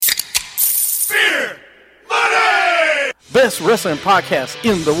Fear. Money. Best wrestling podcast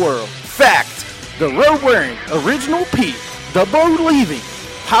in the world. Fact. The road-wearing Original Pete. The believing.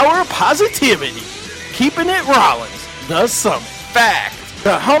 Power of positivity. Keeping it Rollins. The Summit. Fact.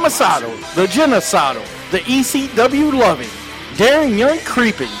 The homicidal. The genocidal. The ECW loving. Daring Young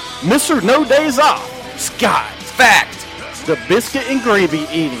creeping. Mr. No Days Off. Scott. Fact. The biscuit and gravy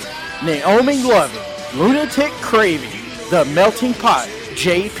eating. Naomi loving. Lunatic craving. The melting pot.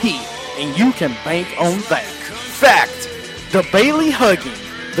 JP. And you can bank on that. Fact. The Bailey hugging.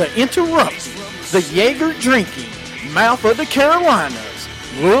 The interrupting. The Jaeger drinking. Mouth of the Carolinas.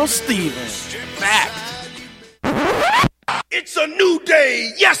 Will Stevens. Fact. It's a new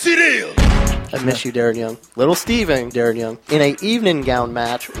day. Yes, it is. I miss you, Darren Young. Little Steven, Darren Young, in a evening gown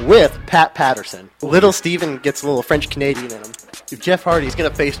match with Pat Patterson. Little Steven gets a little French-Canadian in him. Jeff Hardy's going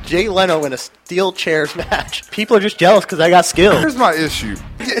to face Jay Leno in a steel chairs match. People are just jealous because I got skills. Here's my issue.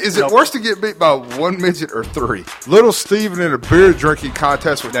 Is it worse to get beat by one midget or three? Little Steven in a beer drinking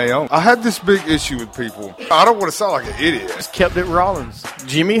contest with Naomi. I have this big issue with people. I don't want to sound like an idiot. Just kept it Rollins.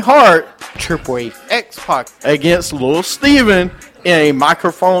 Jimmy Hart, Triple X-Pac against Little Steven in a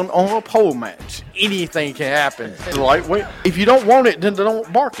microphone on a pole match. Anything can happen. Lightweight. If you don't want it, then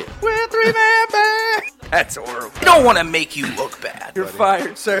don't bark it. We're three-man band. That's horrible. We don't want to make you look bad. You're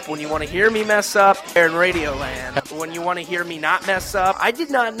fired, sir. When you want to hear me mess up, they're in Radioland. When you want to hear me not mess up, I did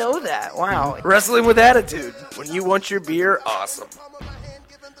not know that. Wow. Wrestling with attitude. When you want your beer, awesome.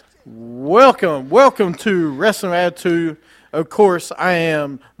 Welcome to Wrestling Attitude. Of course, I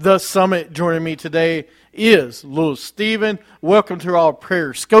am The Summit. Joining me today is Little Steven. Welcome to all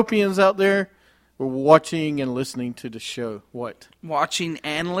Periscopians out there. We're watching and listening to the show. What? Watching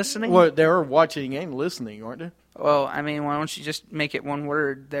and listening? Well, they're watching and listening, aren't they? Well, I mean, why don't you just make it one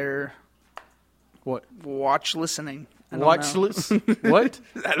word? They're... What? Watch listening. Watch listen. What?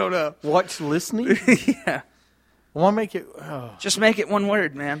 I don't know. Watch listening? Yeah. Why make it... Oh. Just make it one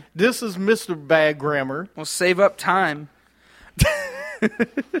word, man. This is Mr. Bad Grammar. We'll save up time.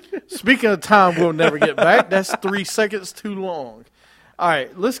 Speaking of time we'll never get back, that's 3 seconds too long. All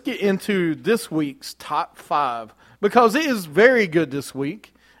right, let's get into this week's top 5 because it is very good this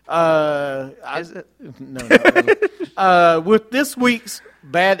week. Is it? No, not really. With this week's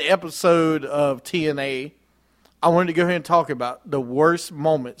bad episode of TNA, I wanted to go ahead and talk about the worst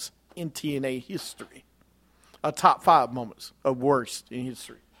moments in TNA history. Top 5 moments of worst in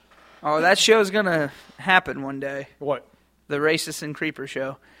history. Oh, that show's going to happen one day. What? The Racist and Creeper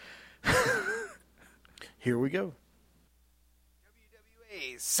show. Here we go.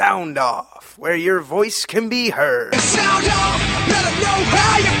 WWA's Sound Off, where your voice can be heard. Sound off, let them know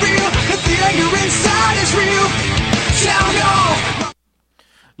how you feel. That the anger inside is real. Sound off.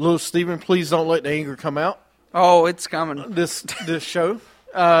 Little Steven, please don't let the anger come out. Oh, it's coming. This show.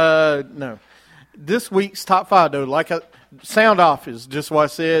 No. This week's top 5, though, Sound Off is just what I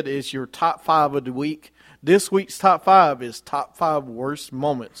said, is your top 5 of the week. This week's top 5 is top 5 worst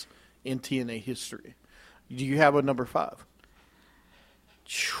moments in TNA history. Do you have a number 5?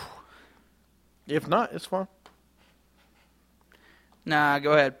 If not, it's fine. Nah,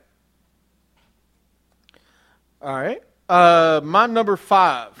 go ahead. All right. My number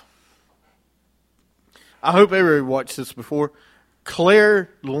 5. I hope everybody watched this before.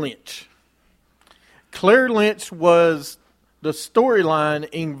 Claire Lynch. Claire Lynch was the storyline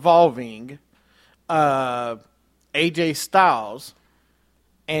involving AJ Styles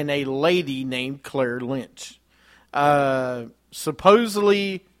and a lady named Claire Lynch.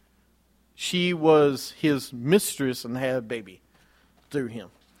 Supposedly, she was his mistress and had a baby through him.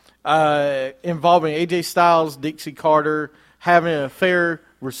 Involving AJ Styles, Dixie Carter, having an affair,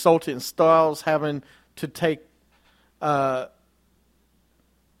 resulted in Styles having to take Claire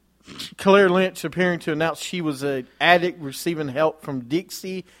Lynch appearing to announce she was an addict receiving help from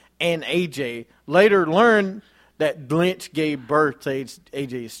Dixie and AJ. Later learned that Lynch gave birth to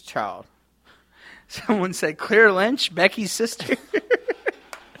AJ's child. Someone said Claire Lynch, Becky's sister.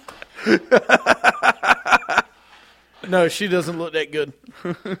 No, she doesn't look that good.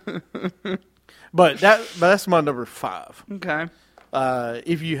 But that's my number 5. Okay.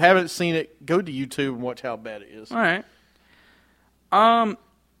 If you haven't seen it, go to YouTube and watch how bad it is. All right.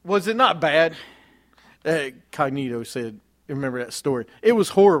 Was it not bad? Cognito said, remember that story. It was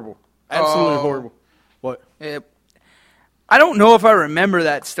horrible. Absolutely horrible. What? I don't know if I remember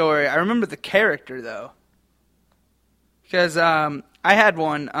that story. I remember the character, though. Because I had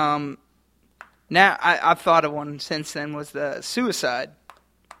one. Now, I've thought of one since then, was the suicide.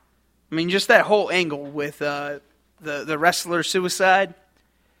 I mean, just that whole angle with the wrestler suicide,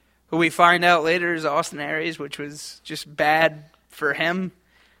 who we find out later is Austin Aries, which was just bad for him.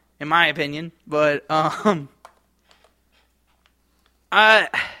 in my opinion. But I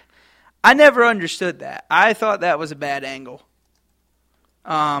never understood that. I thought that was a bad angle.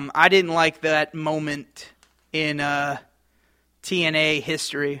 I didn't like that moment in TNA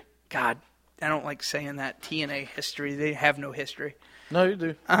history. God, I don't like saying that. TNA history. They have no history. No, you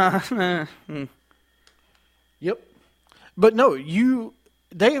do. Yep. But no,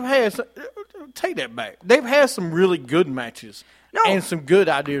 they've had, take that back. They've had some really good matches. No. And some good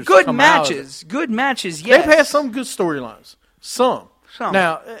ideas. Good come out of it. matches. Good matches, yes. They've had some good storylines. Some.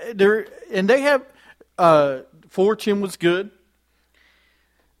 Now, they have, Fortune was good.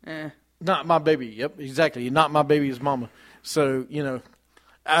 Not My Baby. Yep, exactly. Not My Baby's Mama. So,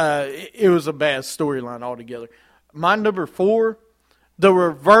 it was a bad storyline altogether. My number 4, the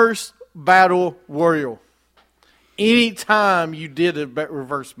Reverse Battle Royal. Anytime you did a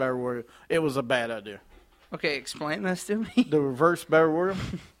Reverse Battle Royal, it was a bad idea. Okay, explain this to me. The Reverse Battle Royal?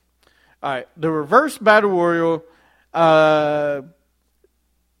 All right. The Reverse Battle Royal,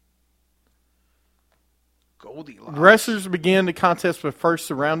 Goldilocks. wrestlers began the contest with first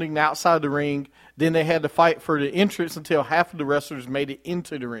surrounding outside the ring. Then they had to fight for the entrance until half of the wrestlers made it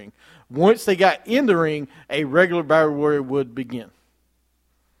into the ring. Once they got in the ring, a regular Battle Royal would begin.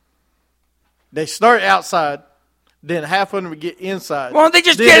 They start outside, then half of them would get inside. Why don't they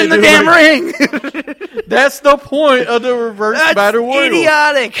just Then get in they the do damn ring? That's the point of the Reverse That's Battle Royal.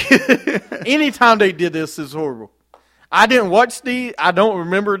 idiotic. Anytime they did this is horrible. I didn't watch these. I don't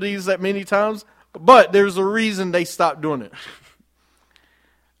remember these that many times. But there's a reason they stopped doing it.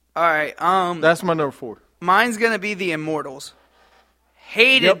 All right. That's my number 4. Mine's going to be the Immortals.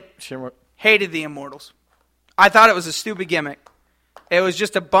 Hated the Immortals. I thought it was a stupid gimmick. It was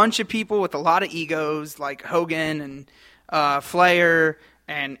just a bunch of people with a lot of egos, like Hogan and Flair,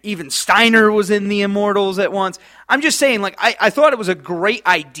 and even Steiner was in the Immortals at once. I'm just saying, like, I thought it was a great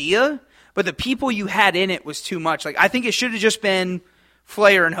idea, but the people you had in it was too much. Like, I think it should have just been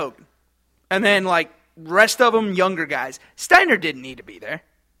Flair and Hogan. And then, like, rest of them, younger guys. Steiner didn't need to be there.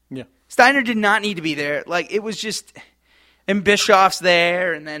 Yeah. Steiner did not need to be there. Like, it was just... And Bischoff's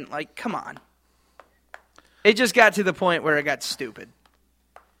there, and then, like, come on. It just got to the point where it got stupid.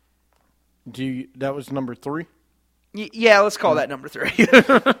 That was number 3? Yeah, let's call that number 3.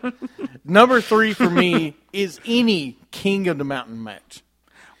 Number 3 for me is any King of the Mountain match.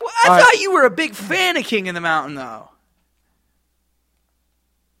 Well, I thought you were a big fan of King of the Mountain, though.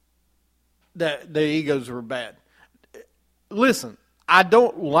 That the egos were bad. Listen, I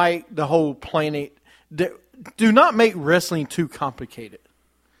don't like the whole planet. Do not make wrestling too complicated.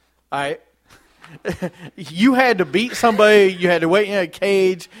 All right? You had to beat somebody. You had to wait in a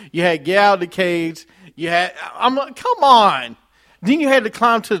cage. You had to get out of the cage. I'm like, come on. Then you had to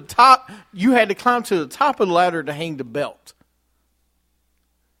climb to the top. You had to climb to the top of the ladder to hang the belt.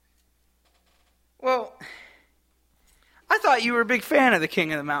 Well... I thought you were a big fan of the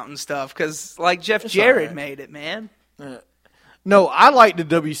King of the Mountain stuff because, like, Jeff Jarrett made it, man. No, I like the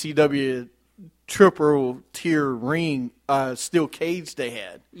WCW triple tier ring steel cage they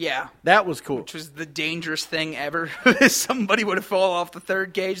had. Yeah. That was cool. Which was the dangerous thing ever. If somebody would have fallen off the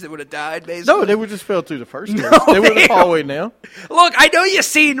third cage, they would have died, basically. No, they would just fell through the first cage. They would have fallen away now. Look, I know you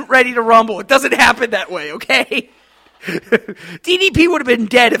seen Ready to Rumble. It doesn't happen that way, okay? DDP would have been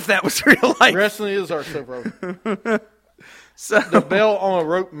dead if that was real life. Wrestling is our bro. So, the bell on a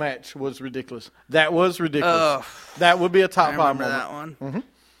rope match was ridiculous. That was ridiculous. That would be a top 5 moment. That one.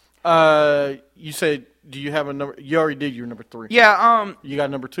 Mm-hmm. You said, do you have a number? You already did your number 3. Yeah. You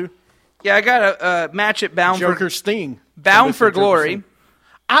got number 2? Yeah, I got a match at Bound Joker Sting. Bound for Glory.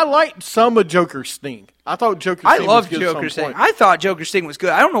 I liked some of Joker Sting. I thought Joker Sting was good Joker at some Sting. point. I thought Joker Sting was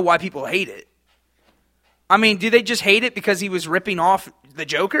good. I don't know why people hate it. I mean, do they just hate it because he was ripping off the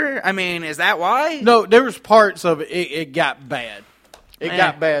Joker? I mean, is that why? No, there was parts of it. It got bad. It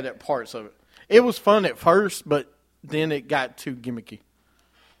got bad at parts of it. It was fun at first, but then it got too gimmicky.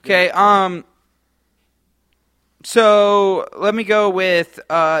 Okay. So let me go with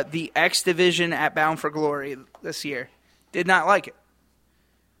the X Division at Bound for Glory this year. Did not like it.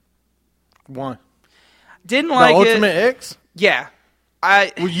 Why? Didn't like it. The Ultimate X? Yeah.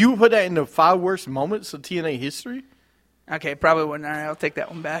 Will you put that in the 5 worst moments of TNA history? Okay, probably wouldn't. All right, I'll take that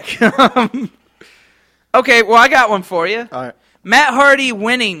one back. Okay, well, I got one for you. All right. Matt Hardy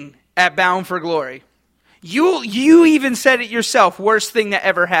winning at Bound for Glory. You even said it yourself, worst thing that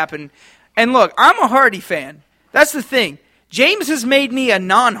ever happened. And look, I'm a Hardy fan. That's the thing. James has made me a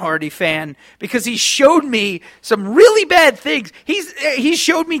non-Hardy fan because he showed me some really bad things. He's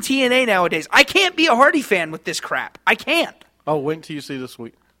showed me TNA nowadays. I can't be a Hardy fan with this crap. I can't. Oh, wait till you see this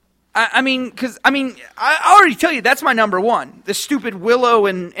week. I mean, I already tell you that's my number one. The stupid Willow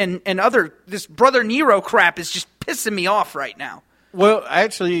and other this Brother Nero crap is just pissing me off right now. Well,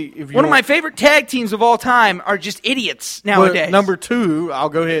 actually, if you One of my favorite tag teams of all time are just idiots nowadays. Number two, I'll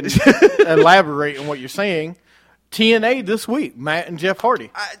go ahead and elaborate on what you're saying. TNA this week, Matt and Jeff Hardy.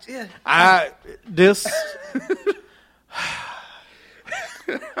 This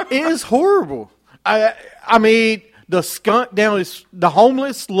is horrible. I mean, the skunk down the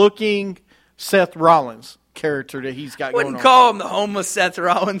homeless looking Seth Rollins character that he's got going on. Wouldn't call him the homeless Seth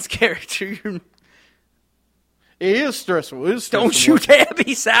Rollins character. It is stressful. It is stressful. Don't shoot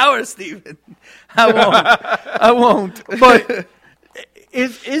Abby Sour, Steven. I won't. But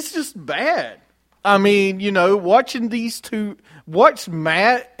it's just bad. I mean, watching these two, watch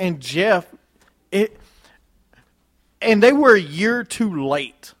Matt and Jeff, and they were a year too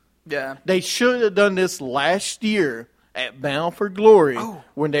late. Yeah. They should have done this last year at Bound for Glory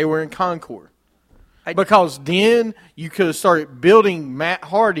when they were in Concord. Because then you could have started building Matt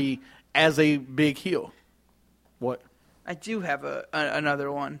Hardy as a big heel. What? I do have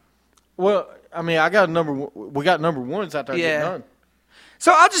another one. Well, I mean, I got number one. We got number ones out there. Yeah. Getting done.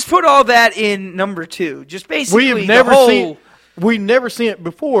 So I'll just put all that in number two. Just basically We've never seen it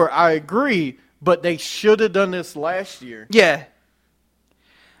before. I agree, but they should have done this last year. Yeah.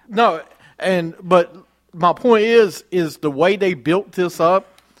 No, but my point is the way they built this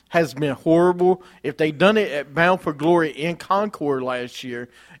up has been horrible. If they done it at Bound for Glory in Concord last year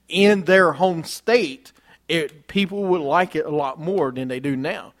in their home state, people would like it a lot more than they do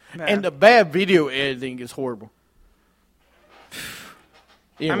now. Man. And the bad video editing is horrible.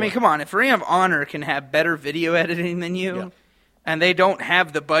 Anyway. I mean, come on. If Ring of Honor can have better video editing than you, and they don't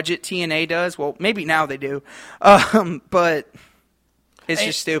have the budget TNA does, well, maybe now they do. But it's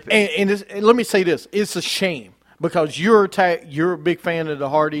just stupid. And let me say this. It's a shame because you're a big fan of the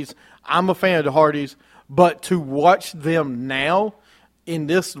Hardys. I'm a fan of the Hardys. But to watch them now in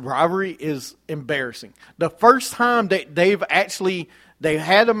this rivalry is embarrassing. The first time that they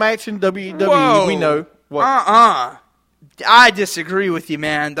had a match in WWE, Whoa. we know. What? I disagree with you,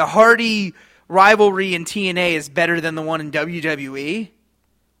 man. The Hardy rivalry in TNA is better than the one in WWE.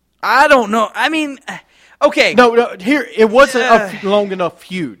 I don't know. I mean, okay. No, here, it wasn't a long enough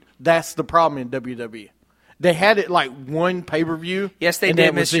feud. That's the problem in WWE. They had it like one pay-per-view. Yes, they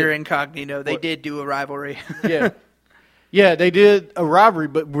did, Mr. Incognito. They did do a rivalry. Yeah. Yeah, they did a rivalry,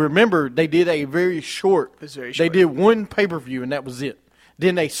 but remember, they did a very short. It was very They short. did one pay-per-view, and that was it.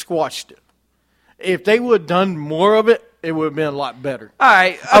 Then they squashed it. If they would have done more of it, it would have been a lot better. All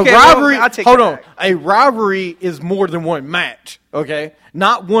right. A Okay, rivalry, I'll take hold that on. back. A rivalry is more than one match, okay?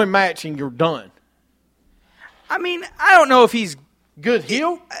 Not one match and you're done. I mean, I don't know if he's Good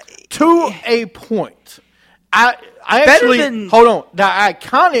heel? To a point. I Better actually, than- hold on. The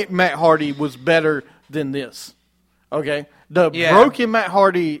iconic Matt Hardy was better than this, okay? The Yeah. broken Matt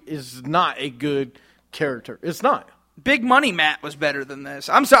Hardy is not a good character. It's not. Big Money Matt was better than this.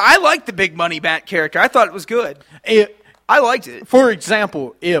 I'm sorry. I liked the Big Money Matt character. I thought it was good. I liked it. For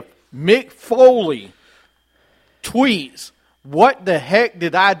example, if Mick Foley tweets, "What the heck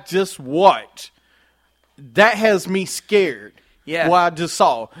did I just watch?" That has me scared. Yeah. What I just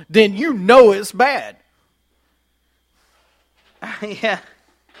saw. Then you know it's bad. Yeah.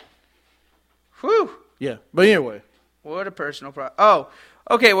 Whew. Yeah. But anyway. What a personal problem. Oh,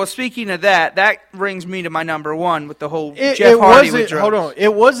 okay. Well, speaking of that brings me to my number one with the whole Jeff Hardy with drugs. Hold on.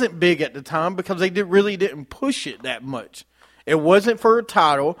 It wasn't big at the time because they really didn't push it that much. It wasn't for a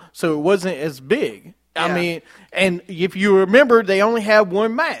title, so it wasn't as big. Yeah. I mean, and if you remember, they only had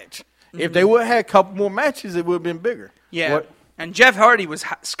one match. If they would have had a couple more matches, it would have been bigger. Yeah. What? And Jeff Hardy was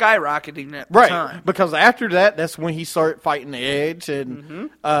skyrocketing at the Right, time. because after that, that's when he started fighting the Edge,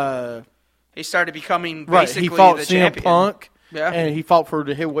 and He started becoming right, basically he fought the CM champion. Punk, Yeah. and he fought for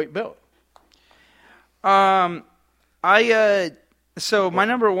the heavyweight belt. So my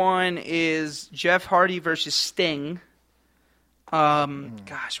number one is Jeff Hardy versus Sting.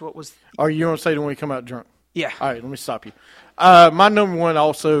 Gosh, what was? Are you going to say the one he come out drunk? Yeah. All right, let me stop you. My number one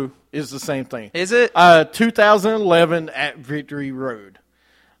also is the same thing. Is it? 2011 at Victory Road.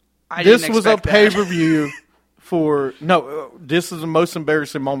 I This didn't was a expect that. pay-per-view for this is the most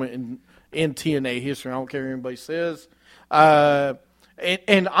embarrassing moment in TNA history. I don't care what anybody says.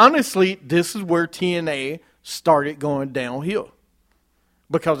 And honestly, this is where TNA started going downhill.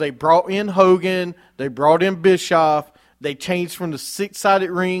 Because they brought in Hogan, they brought in Bischoff, they changed from the 6-sided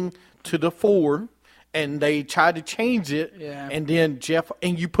ring to the 4, and they tried to change it. Yeah. And then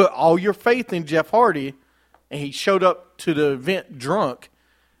you put all your faith in Jeff Hardy, and he showed up to the event drunk.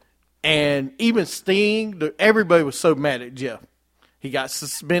 And even Sting, everybody was so mad at Jeff. He got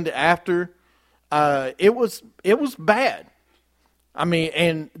suspended after. It was bad. I mean,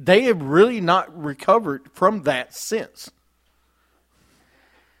 and they have really not recovered from that since.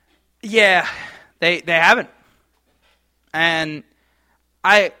 Yeah, they haven't. And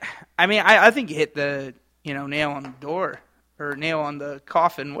I think you hit the nail on the door or nail on the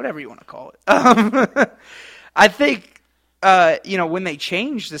coffin, whatever you want to call it. I think when they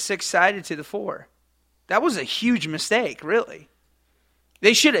changed the 6-sided to the 4, that was a huge mistake, really.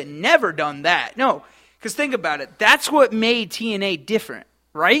 They should have never done that. No, because think about it. That's what made TNA different,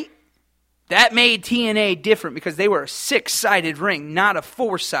 right? That made TNA different because they were a 6-sided ring, not a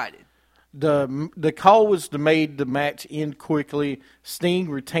 4-sided. The call was to make the match end quickly. Sting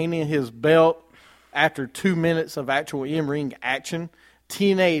retaining his belt after 2 minutes of actual in-ring action.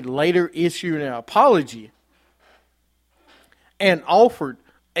 TNA later issued an apology and offered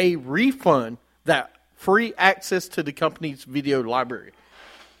a refund that free access to the company's video library.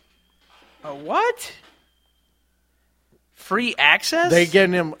 A what? Free access? They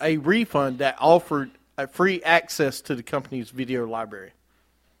gave them a refund that offered a free access to the company's video library.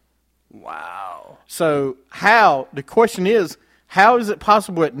 Wow. So the question is, how is it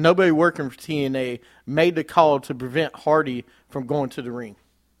possible that nobody working for TNA made the call to prevent Hardy from going to the ring?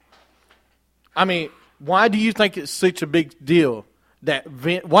 I mean, why do you think it's such a big deal that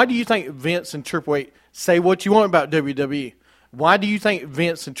why do you think Vince and Triple H say what you want about WWE? Why do you think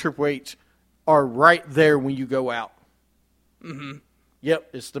Vince and Triple H are right there when you go out? Mm-hmm. Yep,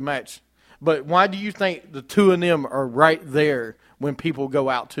 it's the match. But why do you think the two of them are right there when people go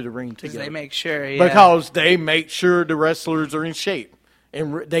out to the ring together? Because they make sure, yeah. Because they make sure the wrestlers are in shape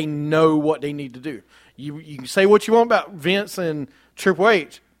and they know what they need to do. You can say what you want about Vince and Triple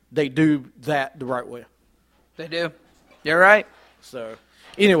H. They do that the right way. They do. You're right. So,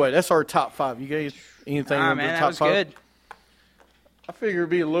 anyway, that's our top 5. You guys, anything on the man, top that was 5? good. I figure it'd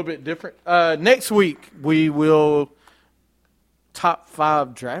be a little bit different. Next week, we will top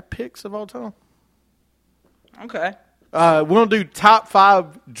 5 draft picks of all time. Okay. We're going to do top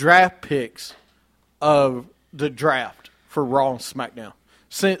 5 draft picks of the draft for Raw and SmackDown.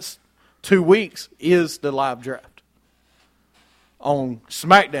 Since 2 weeks is the live draft. On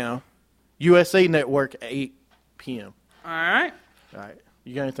SmackDown, USA Network at 8 p.m. All right. All right.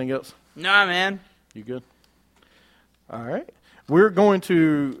 You got anything else? Nah, man. You good? All right. We're going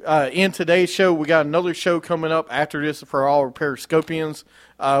to end today's show. We got another show coming up after this for all our Periscopians.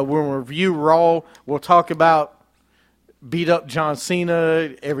 We'll review Raw. We'll talk about beat up John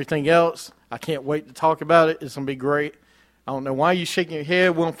Cena, everything else. I can't wait to talk about it. It's going to be great. I don't know why you're shaking your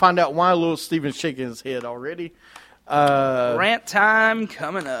head. We'll find out why little Steven's shaking his head already. Rant time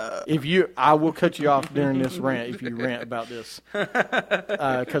coming up. I will cut you off during this rant if you rant about this,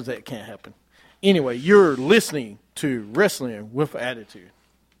 because that can't happen. Anyway, you're listening to Wrestling with Attitude.